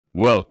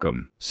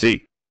Welcome.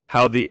 See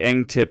how the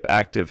EngTip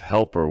Active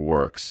Helper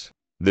works.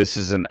 This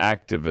is an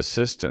active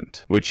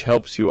assistant which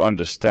helps you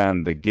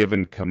understand the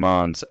given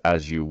commands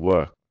as you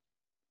work.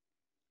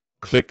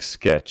 Click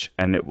Sketch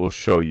and it will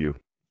show you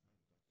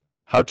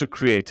how to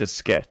create a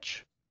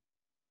sketch.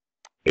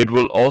 It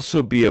will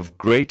also be of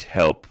great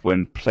help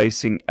when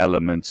placing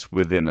elements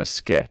within a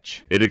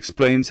sketch. It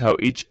explains how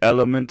each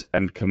element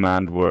and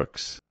command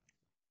works.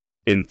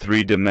 In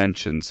 3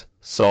 dimensions,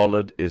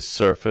 solid is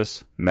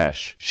surface,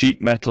 mesh,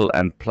 sheet metal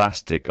and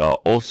plastic are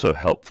also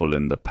helpful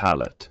in the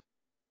palette.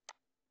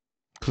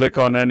 Click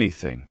on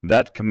anything.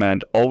 That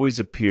command always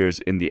appears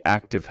in the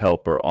Active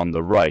Helper on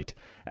the right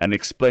and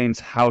explains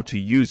how to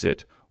use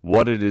it,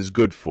 what it is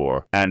good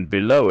for, and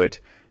below it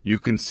you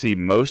can see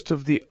most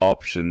of the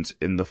options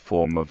in the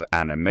form of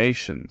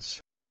animations.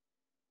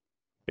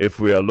 If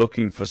we are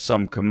looking for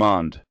some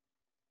command,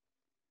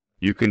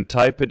 you can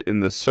type it in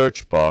the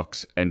search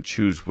box and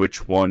choose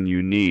which one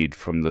you need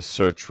from the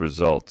search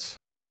results.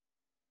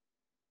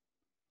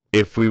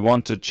 If we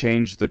want to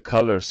change the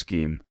color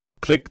scheme,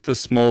 click the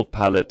small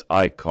palette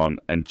icon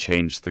and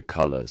change the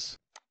colors.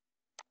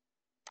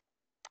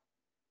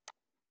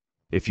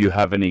 If you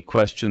have any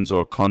questions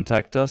or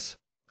contact us,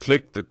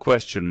 click the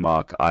question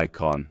mark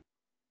icon.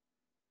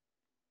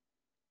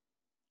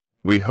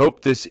 We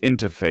hope this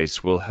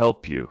interface will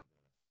help you.